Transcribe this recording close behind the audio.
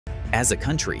As a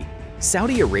country,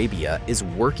 Saudi Arabia is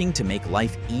working to make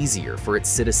life easier for its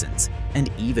citizens and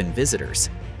even visitors.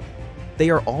 They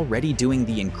are already doing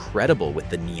the incredible with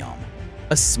the Neom,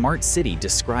 a smart city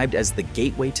described as the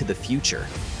gateway to the future,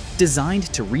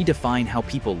 designed to redefine how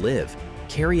people live,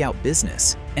 carry out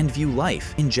business, and view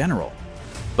life in general.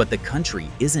 But the country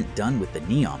isn't done with the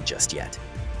Neom just yet.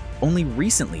 Only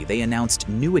recently they announced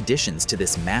new additions to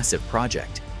this massive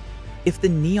project. If the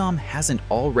Neom hasn't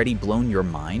already blown your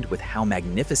mind with how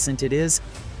magnificent it is,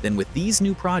 then with these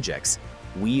new projects,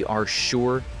 we are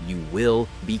sure you will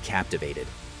be captivated.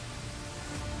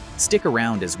 Stick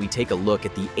around as we take a look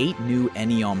at the 8 new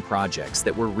Neom projects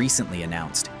that were recently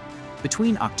announced.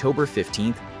 Between October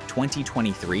 15,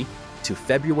 2023 to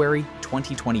February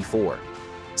 2024,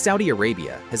 Saudi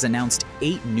Arabia has announced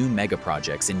 8 new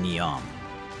megaprojects in Neom.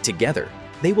 Together,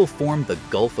 they will form the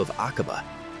Gulf of AQABA,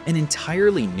 an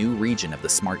entirely new region of the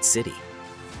smart city.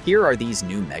 Here are these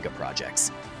new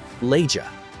megaprojects. Leja.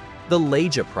 The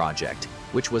Leja project,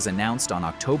 which was announced on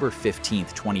October 15,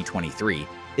 2023,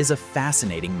 is a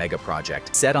fascinating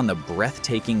megaproject set on the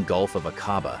breathtaking Gulf of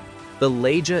AQABA. The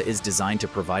Leja is designed to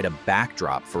provide a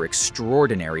backdrop for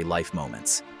extraordinary life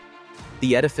moments.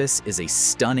 The edifice is a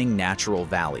stunning natural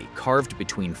valley carved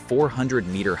between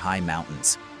 400-meter-high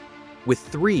mountains, with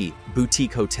 3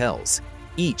 boutique hotels,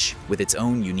 each with its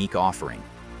own unique offering.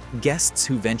 Guests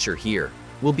who venture here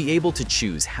will be able to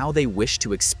choose how they wish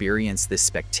to experience this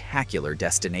spectacular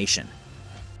destination.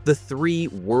 The 3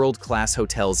 world-class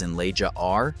hotels in Leja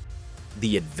are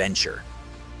the Adventure.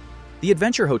 The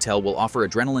Adventure Hotel will offer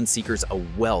adrenaline seekers a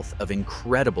wealth of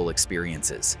incredible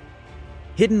experiences.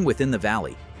 Hidden within the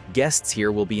valley, guests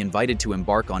here will be invited to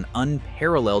embark on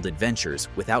unparalleled adventures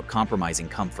without compromising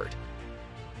comfort.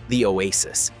 The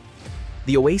Oasis.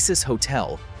 The Oasis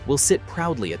Hotel will sit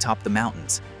proudly atop the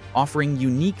mountains, offering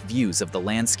unique views of the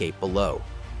landscape below.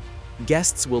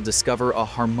 Guests will discover a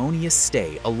harmonious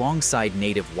stay alongside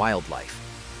native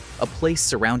wildlife, a place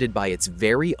surrounded by its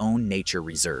very own nature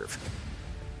reserve.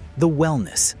 The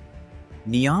Wellness.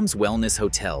 Neom's Wellness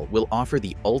Hotel will offer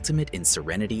the ultimate in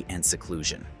serenity and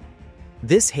seclusion.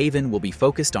 This haven will be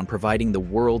focused on providing the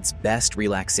world's best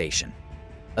relaxation,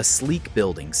 a sleek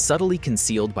building subtly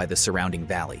concealed by the surrounding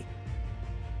valley.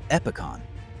 Epicon.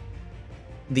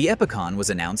 The Epicon was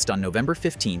announced on November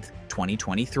 15,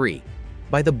 2023,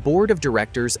 by the Board of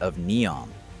Directors of Neom,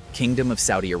 Kingdom of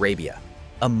Saudi Arabia,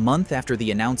 a month after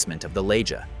the announcement of the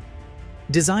Leja.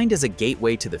 Designed as a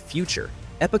gateway to the future,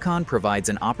 Epicon provides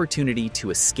an opportunity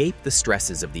to escape the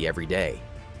stresses of the everyday.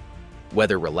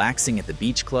 Whether relaxing at the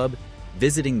beach club,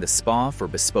 visiting the spa for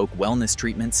bespoke wellness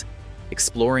treatments,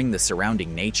 exploring the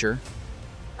surrounding nature,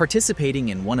 participating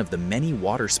in one of the many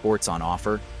water sports on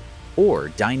offer, or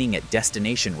dining at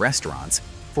destination restaurants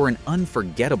for an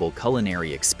unforgettable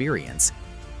culinary experience,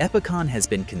 Epicon has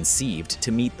been conceived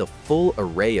to meet the full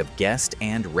array of guest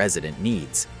and resident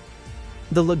needs.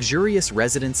 The luxurious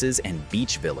residences and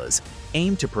beach villas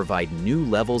aim to provide new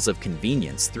levels of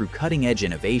convenience through cutting-edge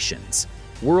innovations,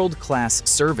 world-class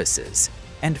services,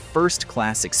 and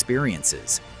first-class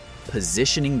experiences,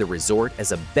 positioning the resort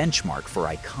as a benchmark for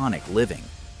iconic living.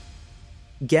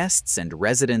 Guests and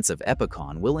residents of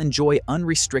Epicon will enjoy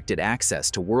unrestricted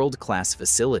access to world-class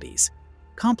facilities,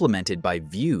 complemented by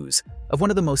views of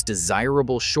one of the most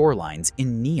desirable shorelines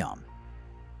in Neom.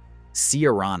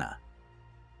 Sierrana.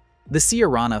 The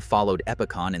Sierrana followed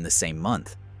Epicon in the same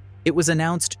month. It was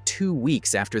announced 2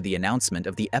 weeks after the announcement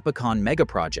of the Epicon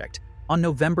megaproject on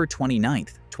November 29,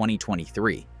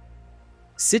 2023.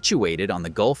 Situated on the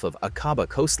Gulf of AQABA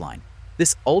coastline,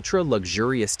 this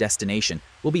ultra-luxurious destination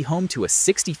will be home to a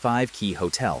 65-key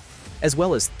hotel, as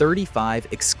well as 35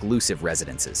 exclusive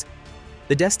residences.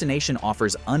 The destination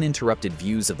offers uninterrupted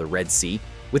views of the Red Sea,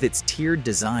 with its tiered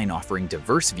design offering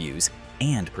diverse views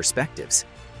and perspectives.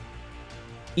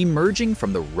 Emerging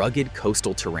from the rugged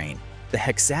coastal terrain, the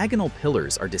hexagonal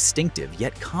pillars are distinctive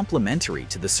yet complementary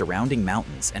to the surrounding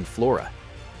mountains and flora.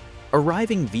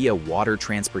 Arriving via water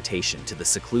transportation to the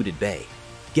secluded bay,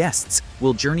 guests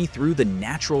will journey through the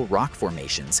natural rock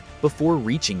formations before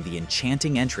reaching the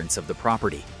enchanting entrance of the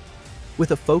property.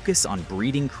 With a focus on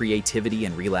breeding creativity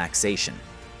and relaxation,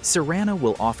 Sierrana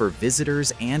will offer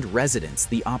visitors and residents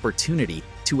the opportunity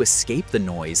to escape the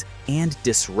noise and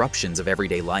disruptions of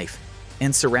everyday life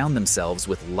and surround themselves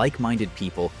with like-minded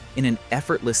people in an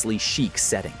effortlessly chic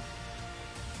setting.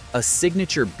 A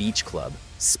signature beach club,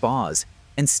 spas,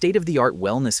 and state-of-the-art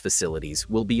wellness facilities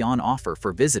will be on offer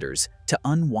for visitors to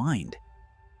unwind.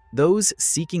 Those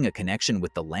seeking a connection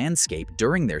with the landscape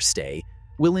during their stay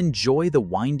will enjoy the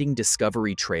winding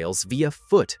discovery trails via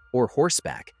foot or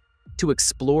horseback to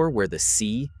explore where the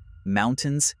sea,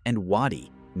 mountains, and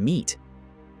wadi meat.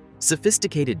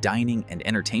 Sophisticated dining and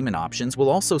entertainment options will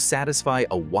also satisfy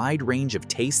a wide range of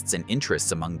tastes and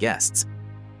interests among guests.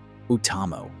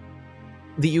 Utamo.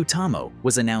 The Utamo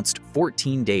was announced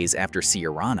 14 days after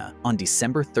Siarana on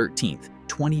December 13,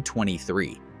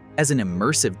 2023, as an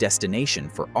immersive destination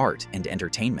for art and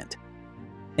entertainment.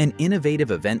 An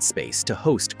innovative event space to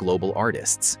host global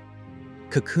artists.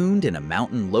 Cocooned in a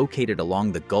mountain located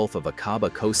along the Gulf of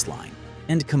AQABA coastline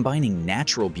and combining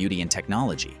natural beauty and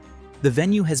technology, the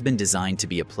venue has been designed to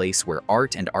be a place where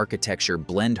art and architecture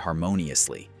blend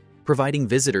harmoniously, providing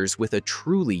visitors with a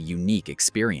truly unique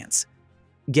experience.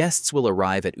 Guests will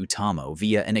arrive at Utamo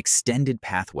via an extended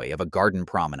pathway of a garden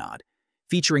promenade,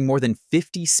 featuring more than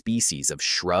 50 species of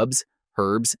shrubs,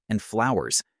 herbs, and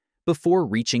flowers, before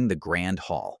reaching the Grand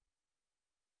Hall.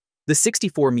 The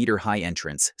 64-meter-high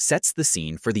entrance sets the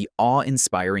scene for the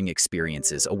awe-inspiring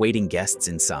experiences awaiting guests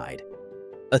inside.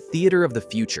 A theater of the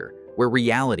future where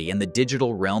reality and the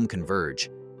digital realm converge.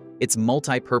 Its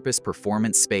multi-purpose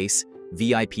performance space,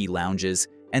 VIP lounges,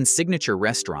 and signature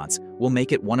restaurants will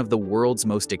make it one of the world's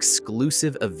most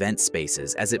exclusive event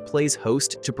spaces as it plays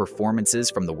host to performances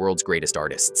from the world's greatest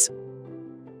artists.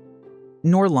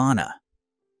 Norlana.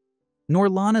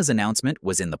 Norlana's announcement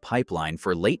was in the pipeline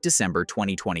for late December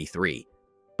 2023,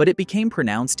 but it became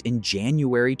pronounced in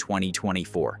January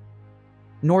 2024.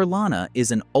 Norlana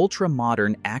is an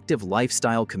ultra-modern active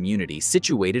lifestyle community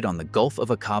situated on the Gulf of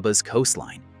AQABA's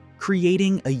coastline,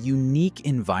 creating a unique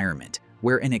environment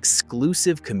where an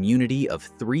exclusive community of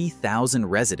 3,000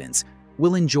 residents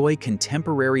will enjoy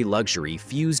contemporary luxury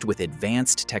fused with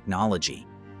advanced technology,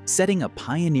 setting a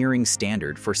pioneering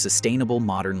standard for sustainable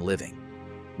modern living.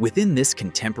 Within this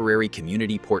contemporary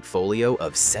community portfolio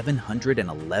of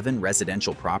 711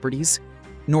 residential properties,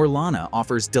 Norlana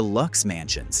offers deluxe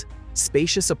mansions,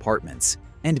 spacious apartments,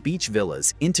 and beach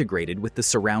villas integrated with the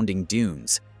surrounding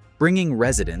dunes, bringing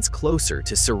residents closer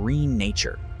to serene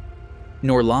nature.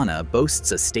 Norlana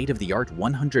boasts a state-of-the-art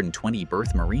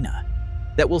 120-berth marina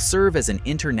that will serve as an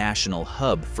international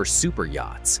hub for super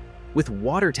yachts, with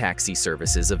water taxi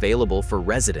services available for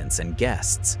residents and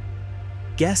guests.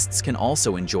 Guests can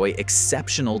also enjoy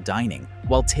exceptional dining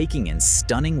while taking in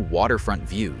stunning waterfront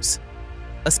views.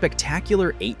 A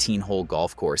spectacular 18-hole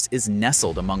golf course is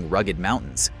nestled among rugged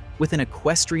mountains, with an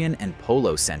equestrian and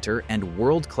polo center and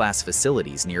world-class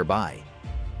facilities nearby.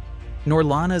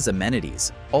 Norlana's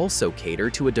amenities also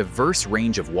cater to a diverse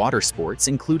range of water sports,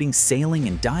 including sailing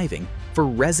and diving, for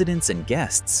residents and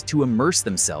guests to immerse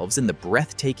themselves in the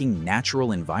breathtaking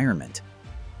natural environment.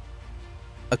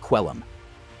 Aquellum.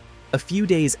 A few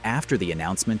days after the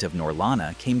announcement of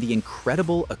Norlana came the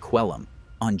incredible Aquellum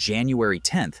on January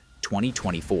 10,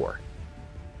 2024.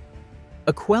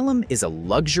 Aquellum is a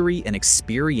luxury and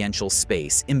experiential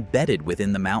space embedded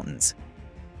within the mountains.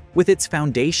 With its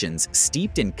foundations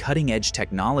steeped in cutting-edge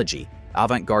technology,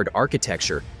 avant-garde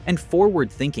architecture, and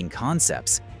forward-thinking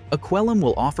concepts, Aquellum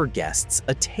will offer guests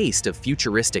a taste of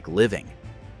futuristic living.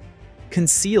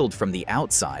 Concealed from the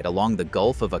outside along the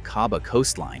Gulf of AQABA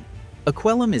coastline,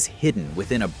 Aquellum is hidden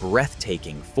within a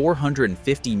breathtaking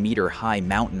 450-meter-high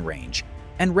mountain range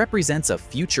and represents a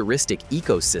futuristic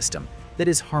ecosystem that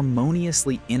is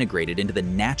harmoniously integrated into the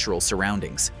natural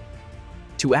surroundings.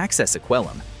 To access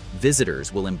Aquellum,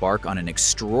 visitors will embark on an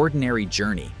extraordinary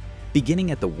journey,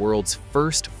 beginning at the world's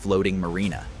first floating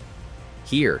marina.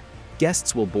 Here,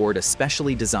 guests will board a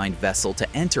specially designed vessel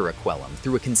to enter Aquellum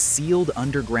through a concealed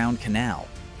underground canal,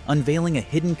 unveiling a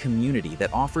hidden community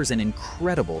that offers an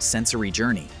incredible sensory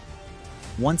journey.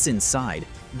 Once inside,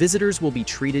 visitors will be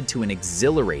treated to an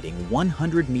exhilarating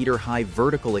 100-meter-high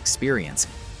vertical experience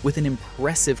with an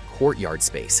impressive courtyard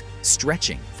space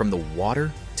stretching from the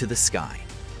water to the sky.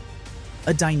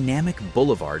 A dynamic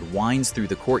boulevard winds through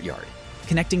the courtyard,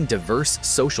 connecting diverse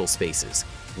social spaces,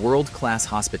 world-class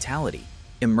hospitality,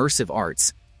 immersive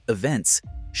arts, events,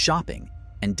 shopping,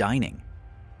 and dining.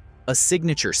 A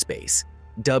signature space,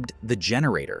 dubbed the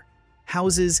Generator,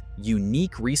 houses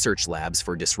unique research labs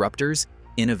for disruptors,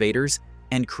 innovators,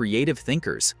 and creative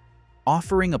thinkers,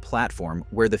 offering a platform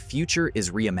where the future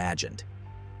is reimagined.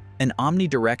 An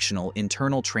omnidirectional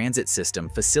internal transit system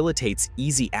facilitates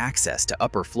easy access to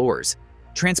upper floors,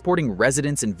 transporting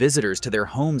residents and visitors to their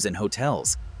homes and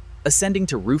hotels, ascending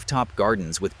to rooftop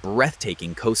gardens with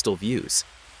breathtaking coastal views.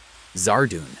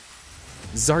 Zardoon.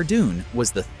 Zardoon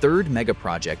was the third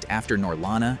megaproject after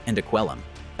Norlana and Aquellum,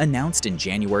 announced in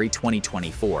January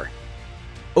 2024.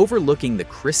 Overlooking the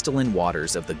crystalline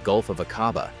waters of the Gulf of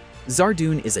AQABA,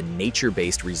 Zardoon is a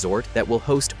nature-based resort that will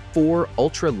host 4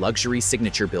 ultra-luxury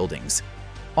signature buildings,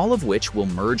 all of which will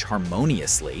merge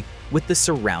harmoniously with the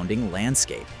surrounding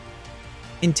landscape.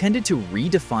 Intended to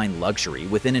redefine luxury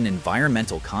within an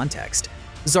environmental context,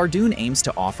 Zardoon aims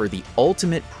to offer the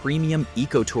ultimate premium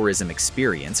ecotourism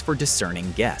experience for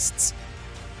discerning guests.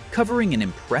 Covering an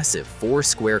impressive 4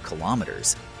 square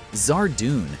kilometers,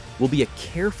 Zardoon will be a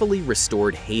carefully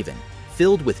restored haven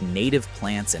filled with native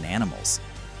plants and animals.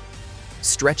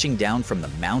 Stretching down from the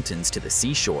mountains to the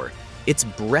seashore, its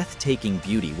breathtaking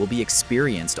beauty will be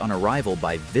experienced on arrival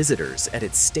by visitors at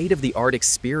its state-of-the-art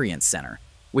experience center,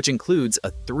 which includes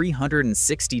a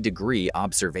 360-degree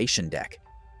observation deck.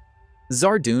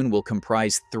 Zardoon will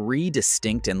comprise 3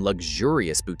 distinct and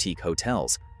luxurious boutique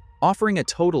hotels, offering a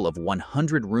total of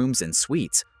 100 rooms and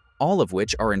suites, all of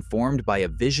which are informed by a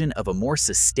vision of a more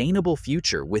sustainable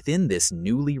future within this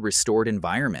newly restored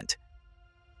environment.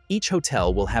 Each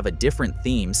hotel will have a different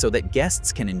theme so that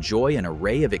guests can enjoy an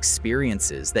array of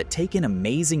experiences that take in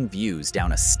amazing views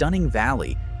down a stunning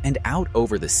valley and out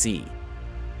over the sea.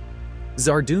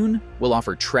 Zardoon will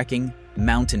offer trekking,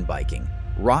 mountain biking,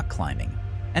 rock climbing,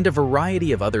 and a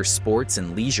variety of other sports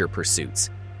and leisure pursuits,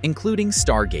 including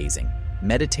stargazing,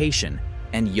 meditation,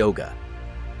 and yoga.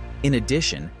 In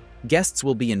addition, guests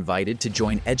will be invited to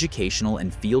join educational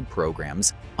and field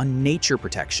programs on nature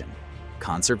protection,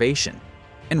 conservation,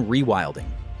 and rewilding.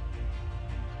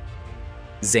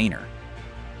 Zaner.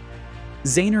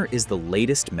 Zaner is the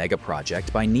latest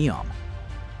megaproject by Neom.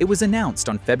 It was announced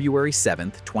on February 7,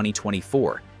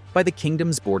 2024, by the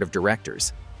Kingdom's Board of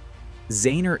Directors.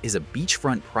 Zaner is a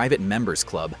beachfront private members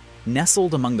club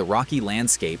nestled among the rocky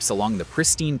landscapes along the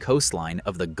pristine coastline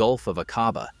of the Gulf of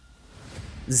AQABA.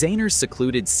 Zaner's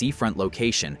secluded seafront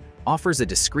location offers a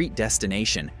discreet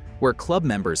destination where club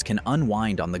members can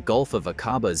unwind on the Gulf of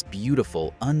AQABA's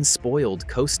beautiful, unspoiled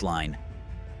coastline.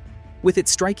 With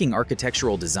its striking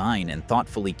architectural design and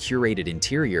thoughtfully curated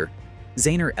interior,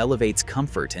 Zaner elevates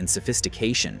comfort and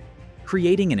sophistication,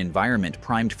 creating an environment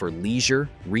primed for leisure,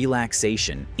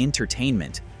 relaxation,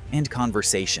 entertainment, and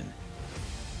conversation.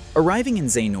 Arriving in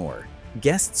Zaner,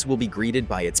 guests will be greeted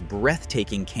by its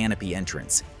breathtaking canopy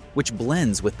entrance, which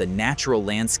blends with the natural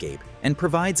landscape and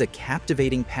provides a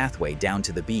captivating pathway down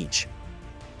to the beach.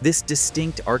 This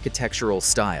distinct architectural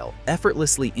style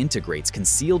effortlessly integrates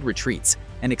concealed retreats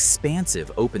and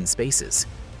expansive open spaces.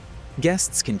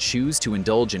 Guests can choose to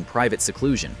indulge in private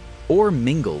seclusion or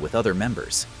mingle with other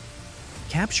members.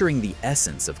 Capturing the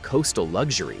essence of coastal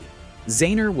luxury,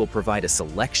 Zaner will provide a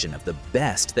selection of the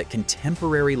best that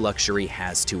contemporary luxury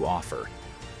has to offer,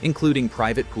 including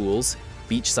private pools,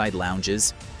 beachside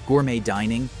lounges, gourmet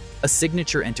dining, a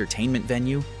signature entertainment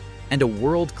venue, and a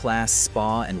world-class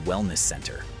spa and wellness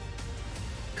center.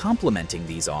 Complementing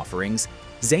these offerings,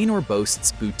 Zaner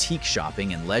boasts boutique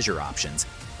shopping and leisure options,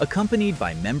 accompanied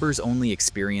by members-only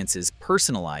experiences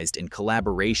personalized in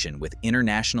collaboration with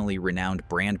internationally renowned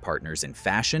brand partners in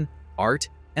fashion, art,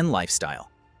 and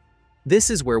lifestyle. This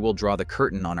is where we'll draw the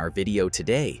curtain on our video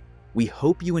today. We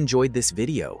hope you enjoyed this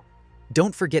video.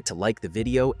 Don't forget to like the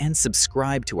video and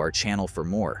subscribe to our channel for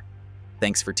more.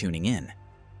 Thanks for tuning in.